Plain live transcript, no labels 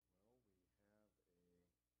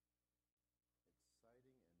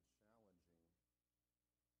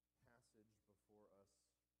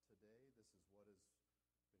This is what has been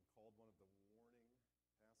called one of the warning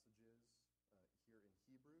passages here in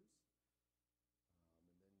Hebrews. And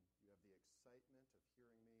then you have the excitement of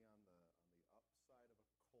hearing me on the upside of a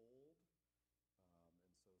cold. And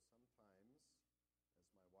so sometimes, as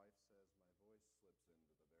my wife says, my voice slips into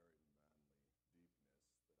the very manly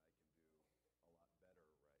deepness that I can do a lot better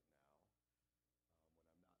right now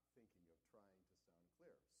when I'm not thinking of trying to sound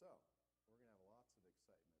clear. So we're going to have lots of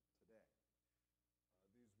excitement today.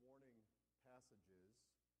 These warning passages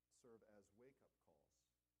serve as wake-up calls.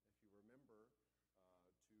 If you remember,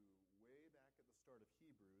 to way back at the start of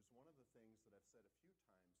Hebrews, one of the things that I've said a few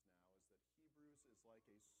times now is that Hebrews is like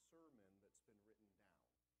a sermon that's been written down.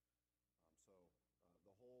 So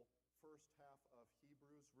the whole first half of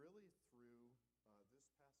Hebrews, really through this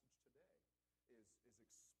passage today, is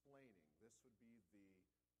explaining. This would be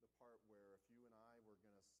the part where if you and I were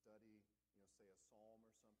going to study, say a psalm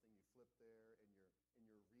or something, you flip there and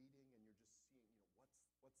you're reading and you're just seeing,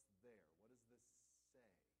 what's there? What does this say?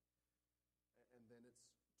 And then it's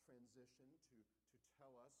transitioned to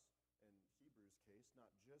tell us, in Hebrews' case, not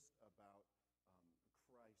just about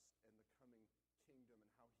Christ and the coming kingdom and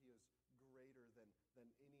how he is greater than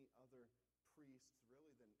any other priest,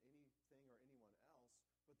 really than anything or anyone else,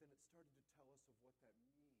 but then it started to tell us of what that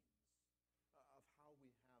means, of how we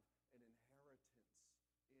have an inheritance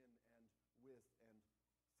in and with and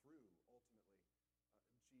through, ultimately,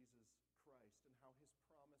 Jesus Christ, and how his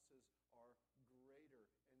promises are greater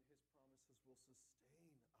and his promises will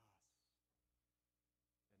sustain us.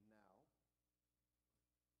 And now,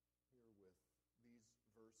 here with these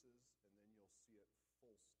verses, and then you'll see it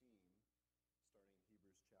full steam, starting in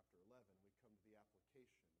Hebrews chapter 11, we come to the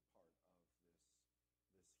application part of this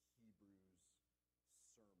Hebrews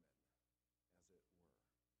sermon, as it were. And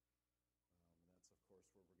that's, of course,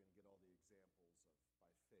 where we're going to get all the examples of,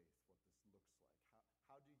 by faith, what this looks like.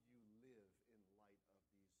 How do you live in light of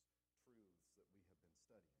these truths that we have been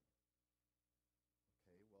studying?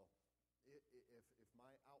 Okay, well, if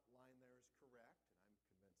my outline there is correct, and I'm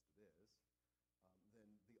convinced it is,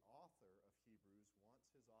 then the author of Hebrews wants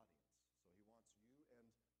his audience. So he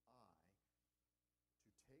wants you and I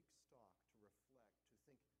to take stock, to reflect, to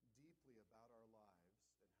think deeply about our lives and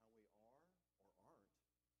how we are or aren't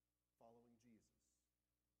following Jesus.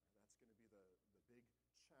 That's going to be the big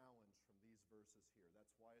challenge from these verses here.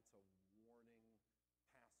 That's why it's a warning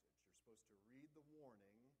passage. You're supposed to read the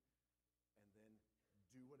warning and then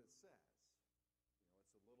do what it says.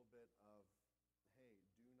 It's a little bit of, hey,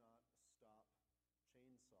 do not stop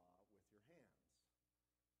chainsaw with your hands.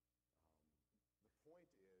 The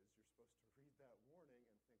point is, you're supposed to read that warning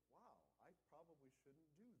and think, wow, I probably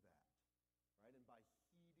shouldn't do that. Right? And by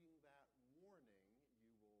heeding that warning,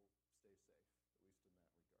 you will stay safe, at least in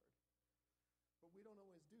that regard. But we don't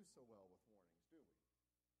always do so well with warnings, do we?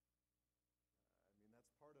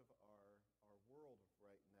 That's part of our world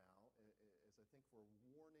right now, is I think we're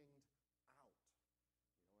warninged out.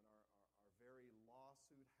 In our very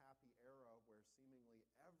lawsuit-happy era where seemingly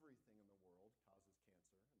everything in the world causes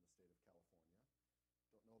cancer in the state of California.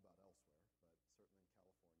 Don't know about elsewhere, but certainly in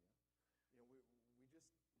California.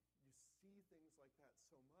 You see things like that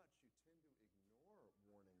so much, you tend to ignore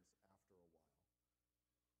warnings after a while.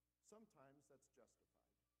 Sometimes that's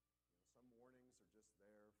justified. Some warnings are just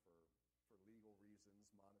there for legal reasons,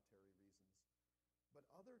 monetary reasons. But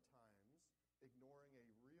other times, ignoring a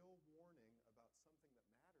real warning about something that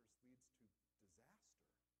matters leads to disaster.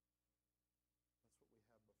 That's what we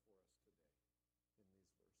have before us today in these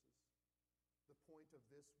verses. The point of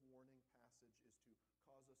this warning passage is to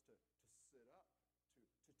cause us to sit up,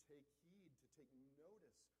 to take heed, to take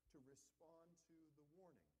notice, to respond to the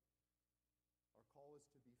warning. Our call is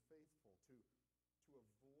to be faithful, to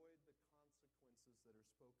avoid the consequences that are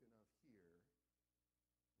spoken of here.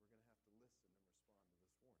 We're going to have to listen and respond to this warning.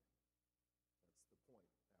 That's the point, after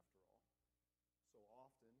all. So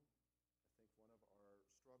often, I think one of our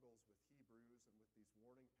struggles with Hebrews and with these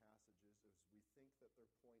warning passages is we think that their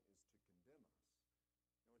point is to condemn us.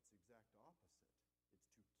 No, it's the exact opposite. It's to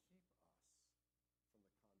keep us from the condemnation that we deserve.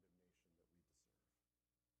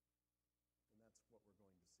 And that's what we're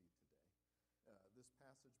going to see today. This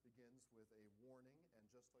passage begins with a warning, and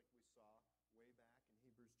just like we saw way back in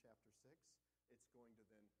Hebrews chapter 6, it's going to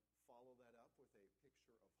then follow that up with a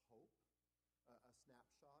picture of hope, a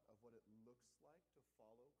snapshot of what it looks like to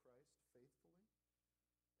follow Christ faithfully.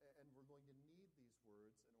 And we're going to need these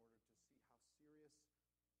words in order to see how serious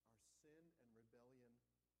our sin and rebellion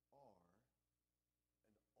are,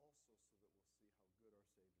 and also so that we'll see how good our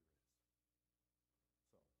Savior is.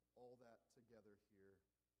 So, all that together here at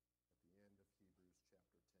the end of Hebrews chapter 10.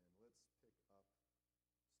 Let's pick up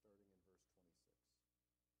starting in verse 26.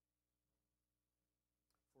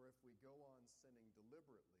 go on sinning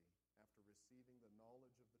deliberately after receiving the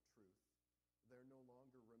knowledge of the truth, there no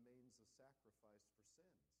longer remains a sacrifice for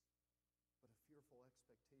sins, but a fearful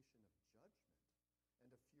expectation of judgment and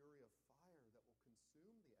a fury of fire that will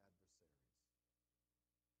consume the adversaries.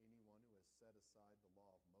 Anyone who has set aside the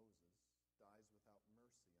law of Moses dies without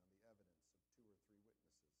mercy on the evidence of 2 or 3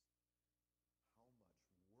 witnesses. How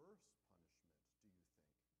much worse punishment, do you think,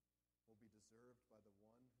 will be deserved by the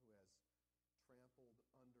one who has trampled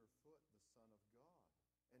underfoot the Son of God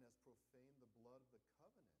and has profaned the blood of the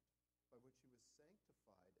covenant by which he was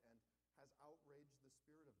sanctified and has outraged the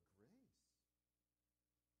Spirit of grace?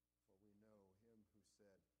 For we know him who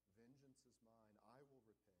said, "Vengeance is mine, I will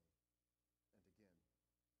repay." And again,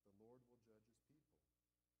 the Lord will judge his people.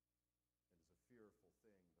 It is a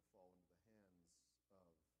fearful thing to fall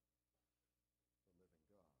into the hands of the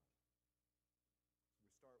living God. So we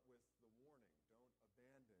start with the warning, don't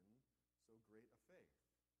abandon so great a faith.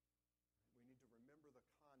 We need to remember the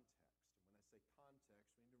context. And when I say context,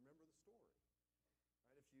 we need to remember the story. Right?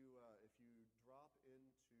 If you drop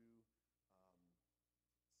into,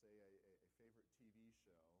 say, a favorite TV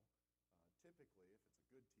show, typically, if it's a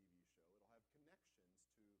good TV show, it'll have connections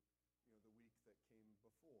to the week that came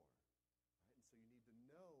before. Right? And so you need to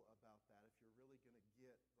know about that if you're really going to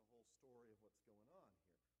get the whole story of what's going on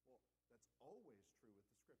here. Well, that's always true with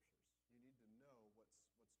the Scriptures. You need to know what's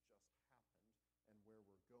just happened and where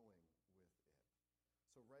we're going with it.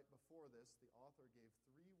 So right before this, the author gave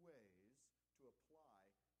 3 ways to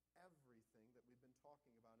apply everything that we've been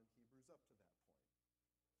talking about in Hebrews up to that point.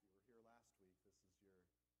 If you were here last week, this is your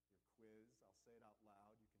quiz. I'll say it out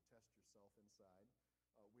loud. You can test yourself inside.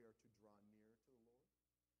 We are to draw near to the Lord.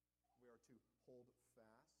 We are to hold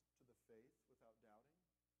fast to the faith without doubting.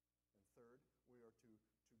 And third, we are to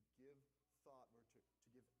give thought, we're to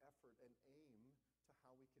give effort and aim to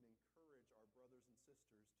how we can encourage our brothers and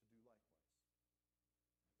sisters to do likewise.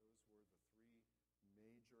 Those were the 3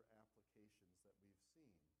 major applications that we've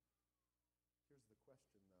seen. Here's the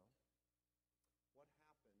question, though. What would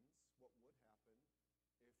happen if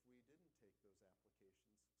we didn't take those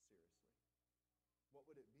applications seriously? What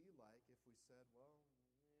would it be like if we said, well, yeah,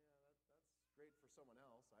 that's great for someone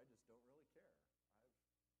else, I just don't really care.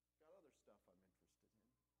 I've got other stuff I'm interested in.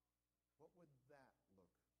 What would that look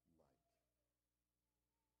like? That's why there's a warning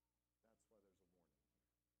here.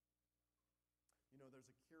 There's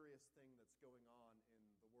a curious thing that's going on in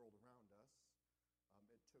the world around us.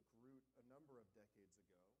 It took root a number of decades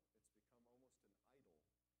ago. It's become almost an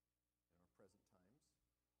idol in our present times.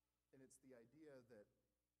 And it's the idea that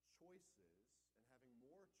choices and having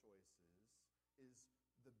more choices is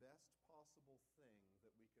the best possible thing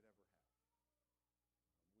that we could ever have.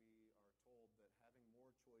 We are told that having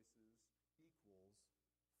more choices equals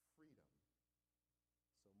freedom.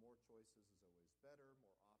 So more choices is always better.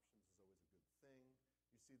 More options is always a good thing.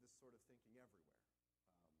 You see this sort of thinking everywhere.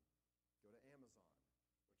 Go to Amazon, which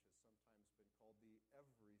has sometimes been called the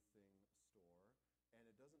everything store. And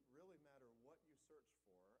it doesn't really matter what you search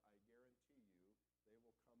for. I guarantee you they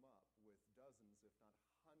will come up with dozens, if not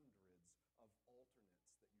hundreds, of alternates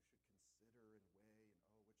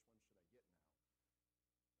that you should consider and weigh. And, which one should I get now?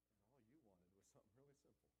 And all you wanted was something really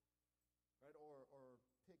simple. Right? Or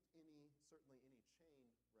pick certainly any chain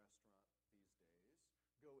restaurant these days.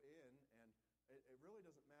 Go in, and it really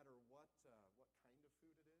doesn't matter what kind of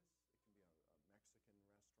food it is. It can be a Mexican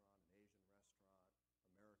restaurant, an Asian restaurant,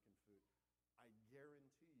 American food. I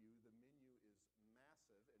guarantee you the menu is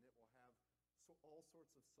massive, and it will have all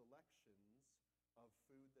sorts of selections of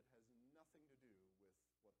food that has nothing to do with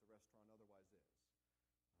what the restaurant otherwise is.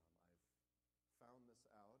 I've found this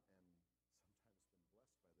out and sometimes been blessed by this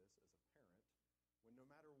as a parent, when no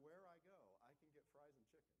matter where I go, I can get fries and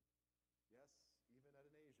chicken. Yes, even at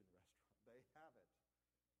an Asian restaurant, they have it,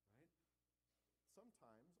 right?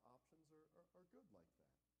 Sometimes options are good like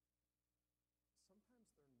that. Sometimes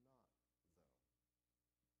they're not, though.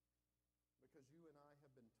 Because you and I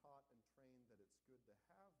have been taught and trained that it's good to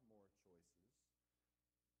have more choices,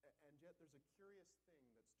 and yet there's a curious thing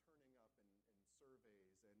that's turning up in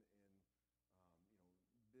surveys and in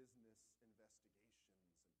business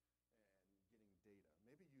investigations and getting data.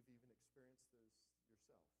 Maybe you've even experienced this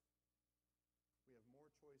yourself. We have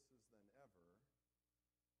more choices than ever,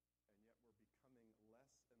 and yet we're becoming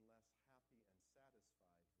less and less happy and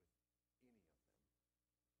satisfied with any of them.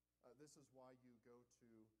 This is why you go to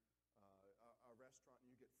a restaurant and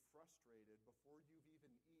you get frustrated before you've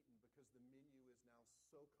even eaten because the menu is now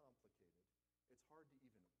so complicated. It's hard to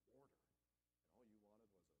even order. And all you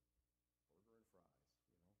wanted was a burger and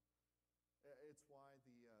fries, It's why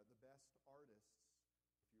the best artists,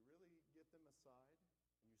 if you really get them aside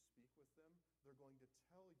and you speak speak with them, they're going to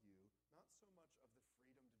tell you not so much of the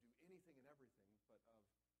freedom to do anything and everything, but of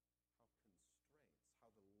how constraints,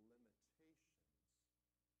 how the limitations fuel their artwork.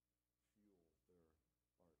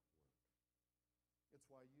 It's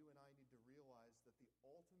why you and I need to realize that the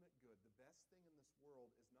ultimate good, the best thing in this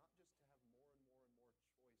world, is not just to have more and more and more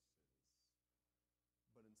choices,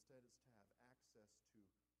 but instead is to have access to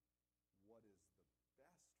what is the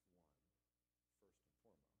best one first and foremost.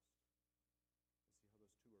 You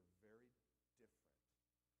see how those two are very different.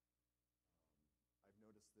 I've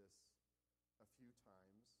noticed this a few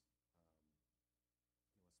times,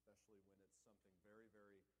 especially when it's something very,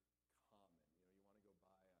 very common. You want to go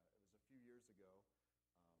buy, it was a few years ago,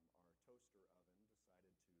 our toaster oven decided to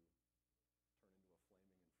turn into a flaming inferno, and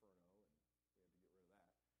we had to get rid of that.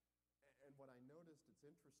 And what I noticed, it's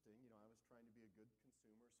interesting, I was trying to be a good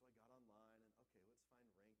consumer, so I got online and, okay, let's find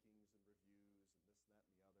rankings and reviews and this, that, and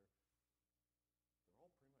the other. They're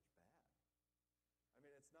all pretty much bad. I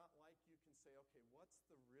mean, it's not like you can say, okay, what's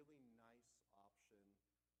the really nice option?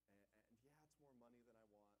 And yeah, it's more money than I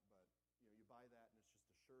want, but, you buy that and it's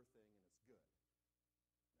just a sure thing and it's good.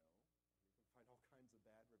 No, you can find all kinds of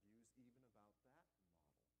bad reviews even about that model.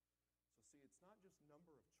 So see, it's not just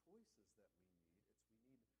number of choices that we need, it's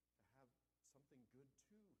we need to have something good to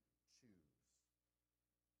choose. Well, my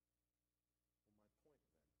point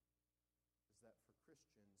then is that for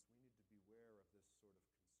Christians, we need to beware of this sort of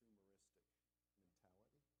consumeristic mentality.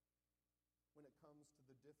 When it comes to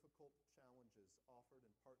the difficult challenges offered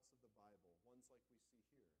in parts of the Bible, ones like we see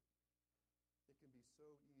here, it can be so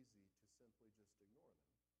easy to simply just ignore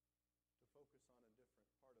them, to focus on a different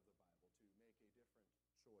part of the Bible, to make a different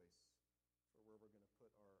choice for where we're going to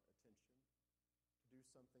put our attention, to do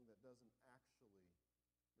something that doesn't actually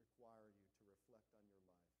require you to reflect on your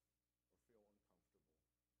life or feel uncomfortable,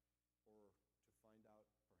 or to find out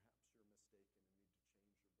perhaps you're mistaken and need to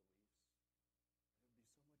change your beliefs. It would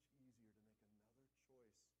be so much easier to make another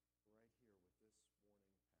choice right here with this warning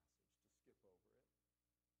passage, to skip over it,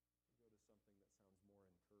 to go to something that sounds more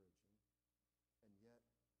encouraging. And yet,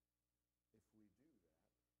 if we do that,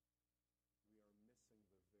 we are missing the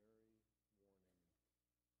very warning that we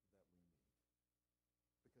need.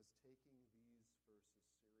 Because taking these verses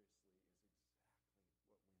seriously is exactly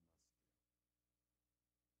what we must do.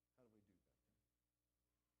 How do we do that then?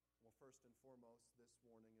 Well, first and foremost, this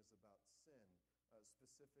warning is about sin.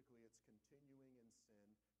 Specifically, it's continuing in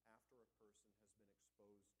sin after a person has been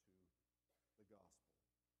exposed to the gospel.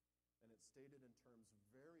 And it's stated in terms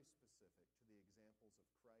very specific to the examples of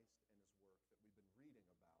Christ and his work that we've been reading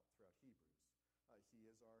about throughout Hebrews. He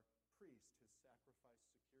is our priest. His sacrifice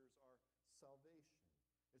secures our salvation.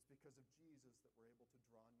 It's because of Jesus that we're able to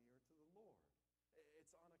draw near to the Lord. It's on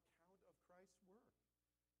account of Christ's work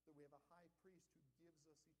that we have a high priest who gives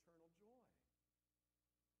us eternal joy.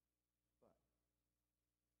 But what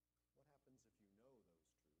happens if you know those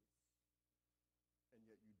truths and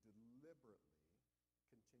yet you deliberately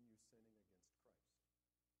continue sinning against Christ?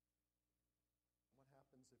 What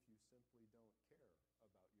happens if you simply don't care about your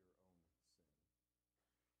own sin?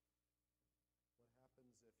 What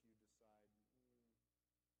happens if you decide, sin's not worth fighting against anymore?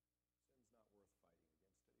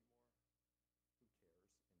 Who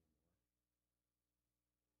cares anymore?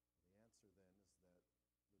 The answer then is that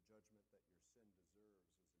the judgment that your sin deserves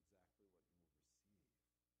is exactly what you will receive.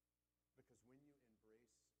 Because when you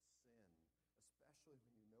embrace sin, especially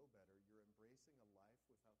when you know better, you're embracing a life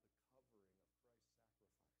without the covering of Christ's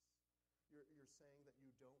sacrifice. You're saying that you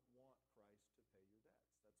don't want Christ to pay your debts.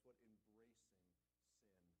 That's what embracing sin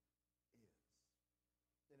is.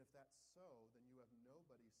 And if that's so, then you have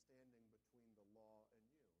nobody standing between the law and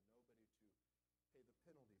you, nobody to pay the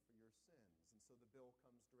penalty for your sins. And so the bill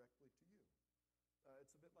comes directly to you.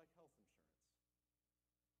 It's a bit like health insurance.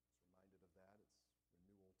 I was reminded of that. It's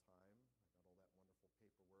renewal time. I got all that wonderful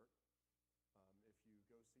paperwork. If you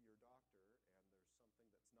go see your doctor and there's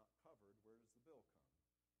something that's not covered, where does the bill come? It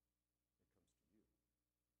comes to you.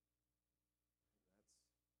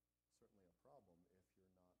 That's certainly a problem if you're not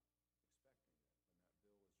expecting it, when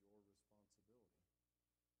that bill is your responsibility.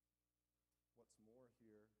 What's more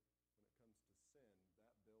here, when it comes to sin,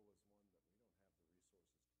 that bill is one that we don't have the resources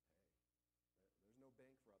to pay. There's no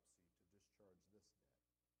bankruptcy to discharge this debt.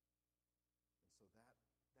 And so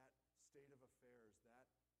that state of affairs, that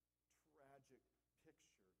tragic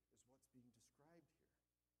picture is what's being described here.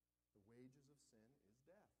 The wages of sin is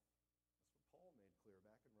death. That's what Paul made clear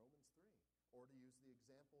back in Romans 3. Or to use the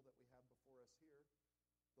example that we have before us here,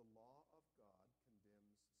 the law of God condemns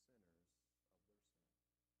sinners of their sin.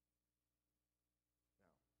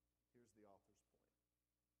 Now, here's the author's point.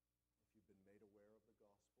 If you've been made aware of the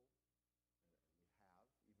gospel, and we have,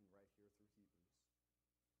 even right here through Hebrews,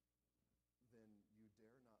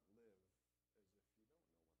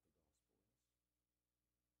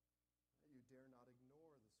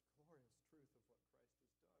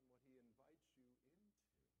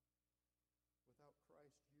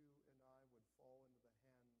 Christ, you and I would fall into the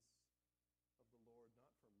hands of the Lord,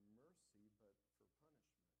 not for mercy, but for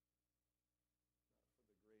punishment. Not for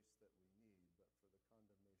the grace that we need, but for the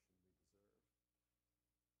condemnation we deserve.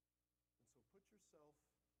 And so put yourself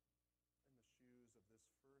in the shoes of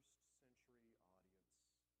this first century audience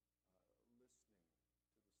listening to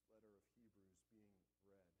this letter of Hebrews being read.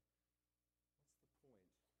 What's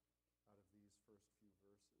the point out of these first few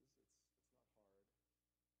verses? It's not hard. It's very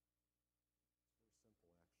simple, actually.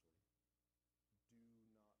 Do not continue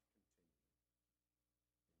in your sins.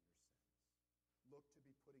 Look to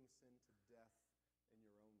be putting sin to death in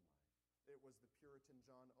your own life. It was the Puritan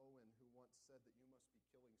John Owen who once said that you must be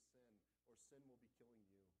killing sin, or sin will be killing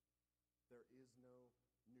you. There is no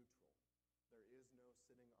neutral. There is no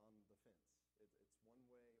sitting on the fence. It's one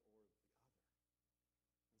way or the other.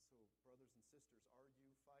 And so, brothers and sisters, are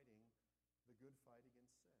you fighting the good fight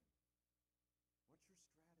against sin? What's your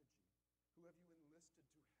strategy? Who have you enlisted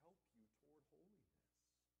to help you toward holiness?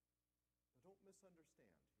 Now, don't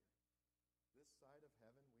misunderstand here. This side of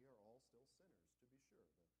heaven, we are all still sinners, to be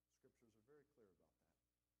sure. The scriptures are very clear about that.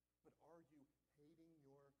 But are you hating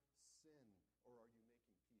your sin, or are you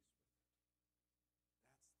making peace with it? That's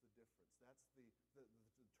the difference. That's the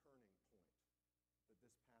turning point that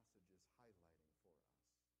this passage is highlighting for us.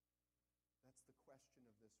 That's the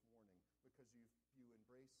question of this warning. Because you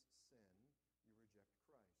embrace sin, you reject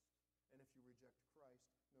Christ. And if you reject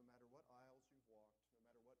Christ, no matter what aisles you've walked, no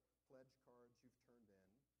matter what pledge cards you've turned in,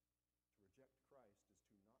 to reject Christ is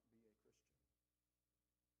to not be a Christian.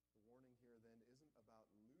 The warning here then isn't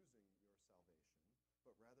about losing your salvation,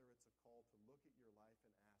 but rather it's a call to look at your life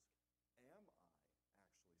and ask, am I actually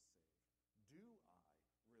saved? Do I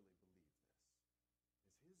really believe this?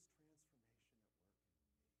 Is his transformation at work in me?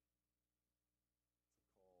 It's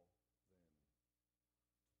a call then to take stock, to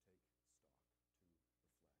reflect, to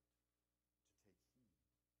take heed.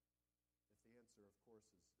 If the answer, of course,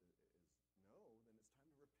 is no, then it's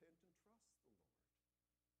time to repent and trust the Lord.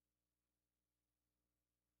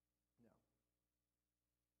 Now,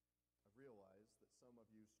 I realize that some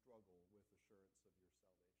of you struggle with assurance of your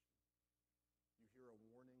salvation. You hear a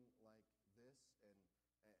warning like this,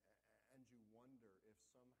 and you wonder if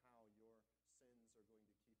somehow your sins are going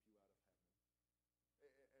to keep you out of heaven.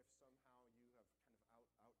 If somehow you have kind of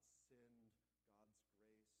out-sinned God's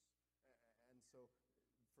grace. And so,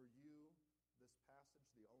 for you, this passage,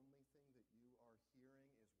 the only thing that you are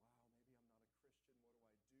hearing is, wow, maybe I'm not a Christian.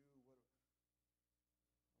 What do I do? I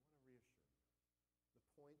want to reassure you. The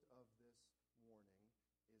point of this warning is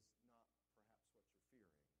not perhaps what you're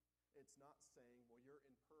fearing. It's not saying, well, you're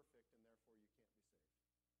imperfect and therefore you can't be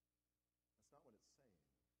saved. That's not what it's saying.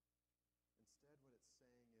 Instead, what it's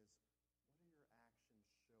saying is, what are your actions showing about who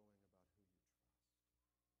you trust?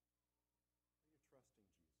 Are you trusting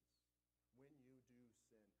Jesus? When you do sin, are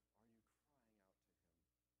you crying out to him, thanking him for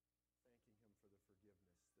the forgiveness that he has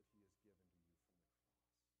given to you from the cross?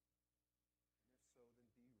 And if so, then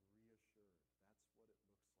be reassured. That's what it looks like to heed this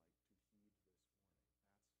warning. That's what the author's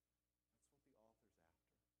after. That's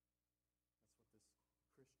what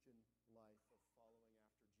this Christian life of following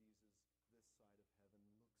after Jesus this side of heaven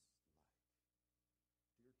looks like.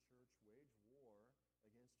 Dear church, wage war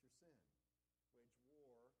against your sin. Wage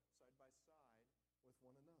war side by side with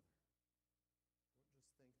one another. Don't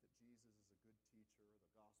just think that Jesus is a good teacher or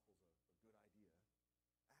the gospel's a good idea.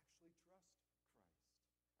 Actually trust Christ.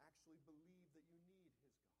 Actually believe that you need his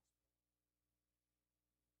gospel. That's how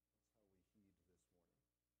we heed this warning.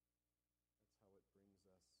 That's how it brings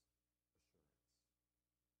us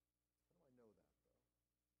assurance. How do I know that, though?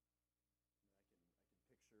 I mean, I can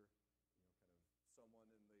picture, kind of someone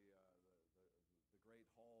in the great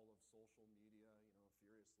hall of social media,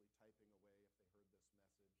 furiously typing away if they heard this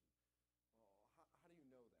message. How do you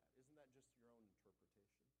know that? Isn't that just your own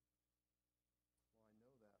interpretation? Well, I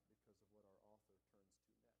know that because of what our author turns to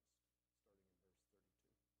next, starting in verse 32.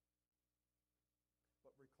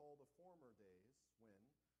 But recall the former days when,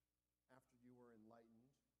 after you were enlightened,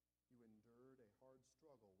 you endured a hard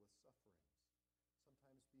struggle with sufferings,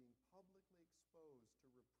 sometimes being publicly exposed to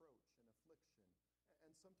reproach and affliction,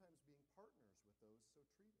 and sometimes being partners with those so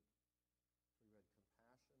treated. For you had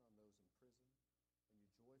compassion on those in prison, and you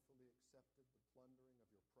joyfully accepted the plundering of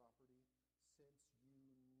your property, since you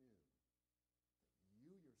knew that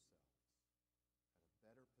you yourselves had a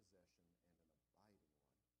better possession and an abiding one.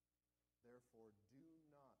 Therefore, do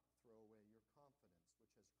not throw away your confidence,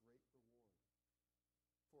 which has great reward.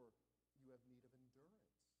 For you have need of endurance,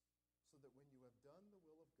 so that when you have done the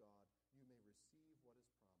will of God, you may receive what is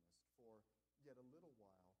promised. For yet a little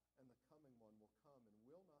while, and the coming one will come and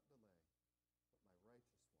will not delay. But my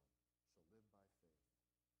righteous one shall live by faith.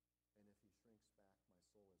 And if he shrinks shrinks back, my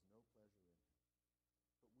soul has no pleasure in him.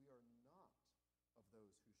 But we are not of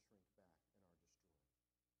those who shrink back and are destroyed,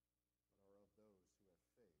 but are of those who have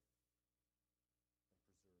faith and preserve their souls.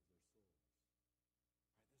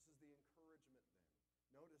 All right, this is the encouragement then.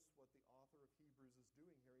 Notice what the author of Hebrews is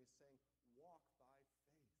doing here. He's saying, walk by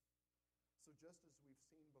faith. So just as we've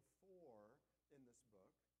seen before in this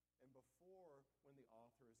book, and before when the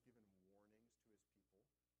author has given warnings to his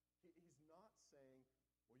people, he's not saying,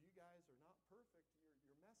 well, you guys are not perfect,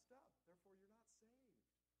 you're messed up, therefore you're not saved.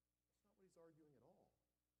 That's not what he's arguing at all.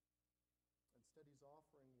 Instead, he's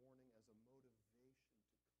offering warning as a motivation to cling to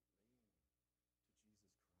Jesus Christ.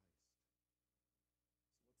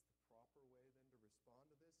 So what's the proper way then to respond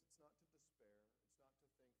to this? It's not to despair. It's not to think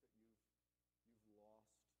that you've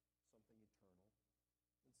lost something eternal.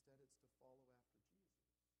 Instead, it's to follow after Jesus.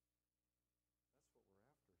 That's what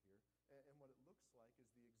we're after here. And what it looks like is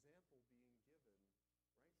the example being given right here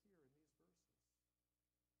in these verses.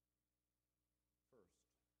 First,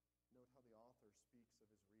 note how the author speaks of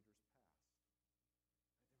his readers' past.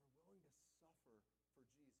 They were willing to suffer for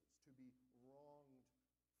Jesus, to be wronged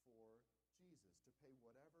for Jesus, to pay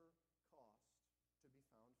whatever cost to be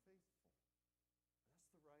found faithful.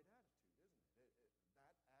 That's the right attitude, isn't it?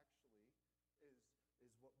 That actually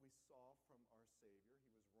is what we saw from our Savior.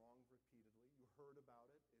 He was wronged repeatedly. You heard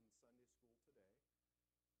about it in Sunday school today.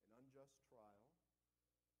 An unjust trial.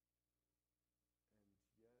 And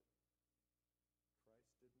yet,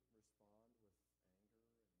 Christ didn't respond with anger and injustice and how dare you.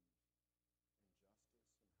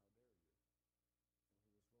 And he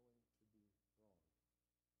was willing to be wronged.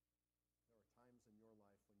 There are times in your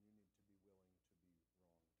life when you need to be willing to be wronged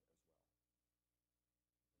as well.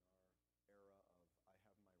 In our era of I have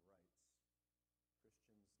my rights,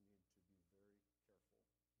 Christians need to be very careful that that doesn't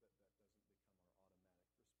become our automatic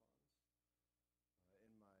response. In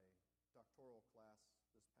my doctoral class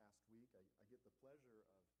this past week, I get the pleasure of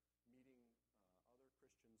meeting other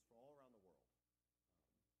Christians from all around the world.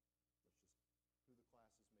 That's just who the class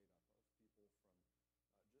is made up of, people from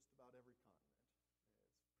just about every continent.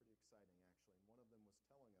 It's pretty exciting, actually. And one of them was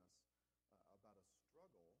telling us about a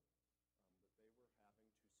struggle that they were having to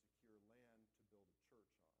secure land to build a church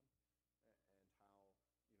on,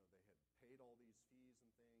 and how they had paid all these fees and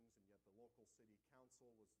things, and yet the local city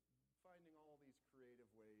council was finding all these creative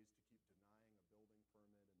ways to keep denying a building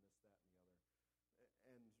permit and this, that, and the other.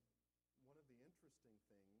 And one of the interesting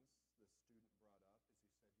things the student brought up is he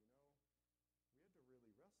said, we had to really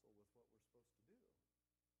wrestle with what we're supposed to do.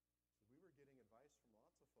 So we were getting advice from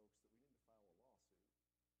lots of folks that we need to file a lawsuit,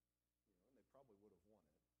 and they probably would have won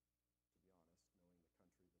it, to be honest, knowing the country that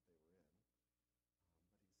they were in.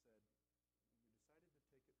 But he said, we decided to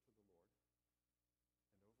take it to the Lord.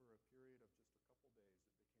 And over a period of just a couple days,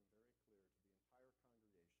 it became very clear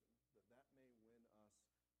to the entire congregation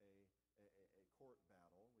that may win us a court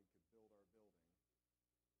battle. We could build our building. But it's not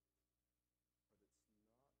following after Jesus.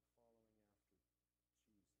 That's an interesting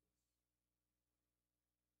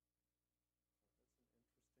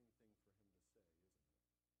thing for him to say, isn't it?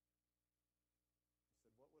 He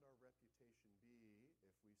said, what would our reputation be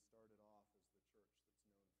if we started off as the church that's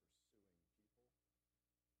known for suing people who don't agree with us?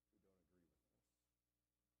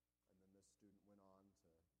 And then this student went on to,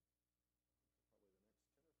 for probably the next 10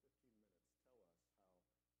 or 15 minutes, tell us how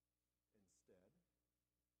instead,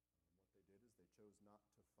 what they did is they chose not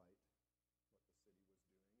to fight what the city was doing, and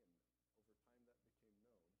over time that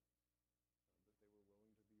became known, that they were willing to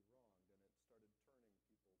be wronged, and it started turning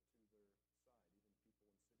people to their side, even people in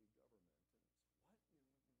city government.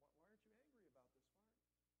 And it's, what? Why aren't you angry about this?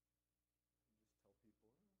 Why aren't you? Just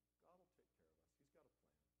tell people, God will take care of us. He's got a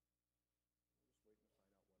plan. We're just waiting to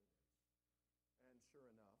find out what it is. And sure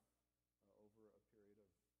enough, over a period of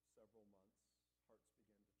several months, hearts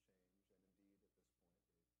began to change, and indeed, at this point,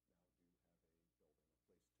 they now do have a building, a place to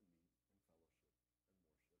meet and fellowship and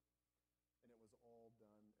worship. And it was all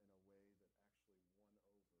done in a way that actually won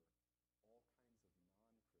over all kinds of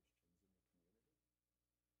non-Christians in the community.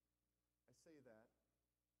 I say that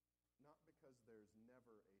not because there's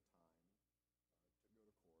never a time to go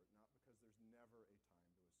to court, not because there's never a time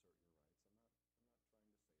to assert your rights. I'm not trying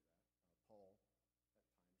to say that. Paul at times argues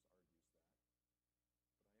that. But I am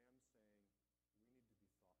saying we need to be thoughtful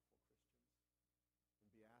Christians and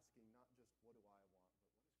be asking not just what do I want,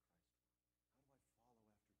 but what does Christ want?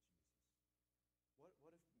 How do I follow after Jesus?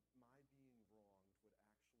 What if my being wronged would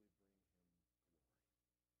actually bring him glory?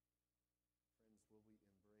 Friends, will we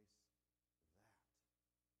embrace that?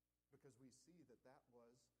 Because we see that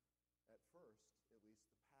was, at first, at least,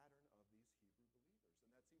 the pattern of these Hebrew believers.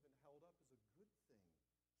 And that's even held up as a good thing here.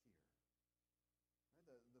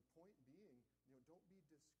 Right? The point being, don't be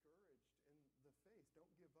discouraged in the faith. Don't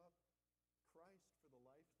give up Christ for the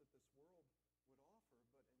life that this world would offer, but instead keep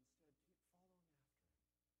following after him.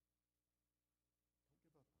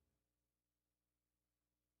 Don't give up on him.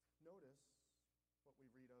 Notice what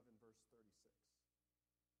we read of in verse 36.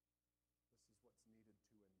 This is what's needed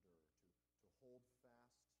to endure, to hold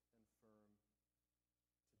fast and firm to Jesus.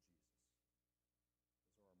 Those are our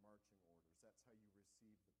marching orders. That's how you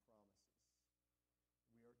receive the promises.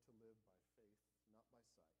 We are to live by faith, not by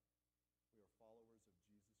sight. We are followers of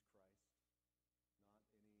Jesus Christ, not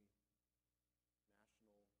any national dream, not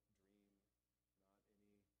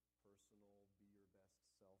any personal be your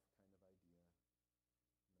best self kind of idea.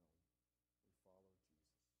 No, we follow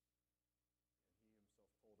Jesus. And he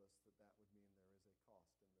himself told us that that would mean there is a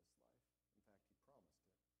cost in this life. In fact,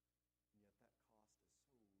 he promised it. And yet that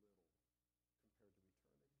cost is so little compared to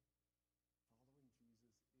eternity. Following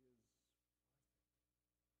Jesus is worth it.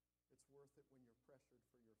 It's worth it when you're pressured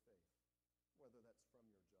for your faith, whether that's from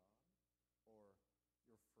your job or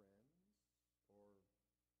your friends or,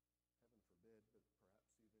 heaven forbid, but perhaps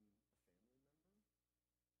even a family member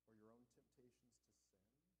or your own temptations to sin.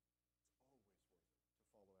 It's always worth it to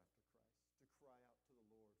follow after Christ, to cry out to the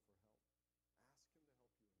Lord for help. Ask him to help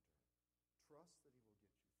you endure. Trust that he will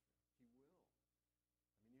get you through. He will.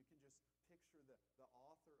 I mean, you can just picture the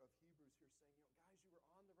author of Hebrews here saying, guys, you were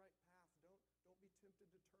on the right path. Don't be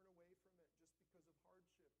tempted to turn away from it just because of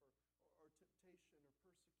hardship or temptation or persecution.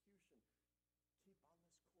 Keep on this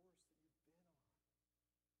course that you've been on.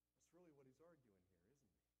 That's really what he's arguing here, isn't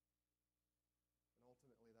he? And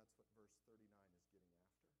ultimately, that's what verse 39 is getting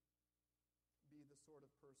after. Be the sort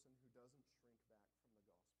of person who doesn't shrink back from the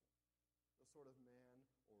gospel. The sort of man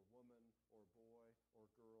or woman or boy or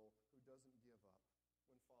girl who doesn't give up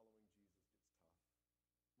when following Jesus gets tough,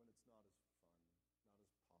 when it's not as fun, not as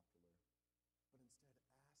popular. But instead,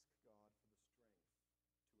 ask God for the strength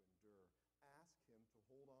to endure. Ask him to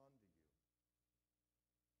hold on to you. You need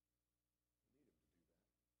him to do that,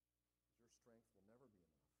 because your strength will never be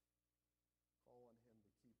enough. Call on him to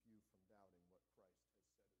keep you from doubting what Christ has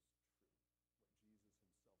said is true, what Jesus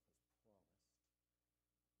himself has promised.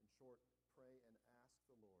 In short, pray and ask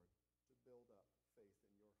the Lord to build up faith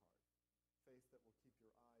in your heart. Faith that will keep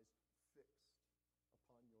your eyes fixed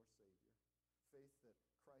upon your Savior. Faith that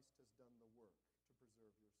Christ has done the work to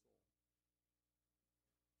preserve your soul.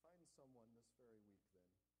 Find someone this very week, then,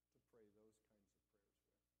 to pray those kinds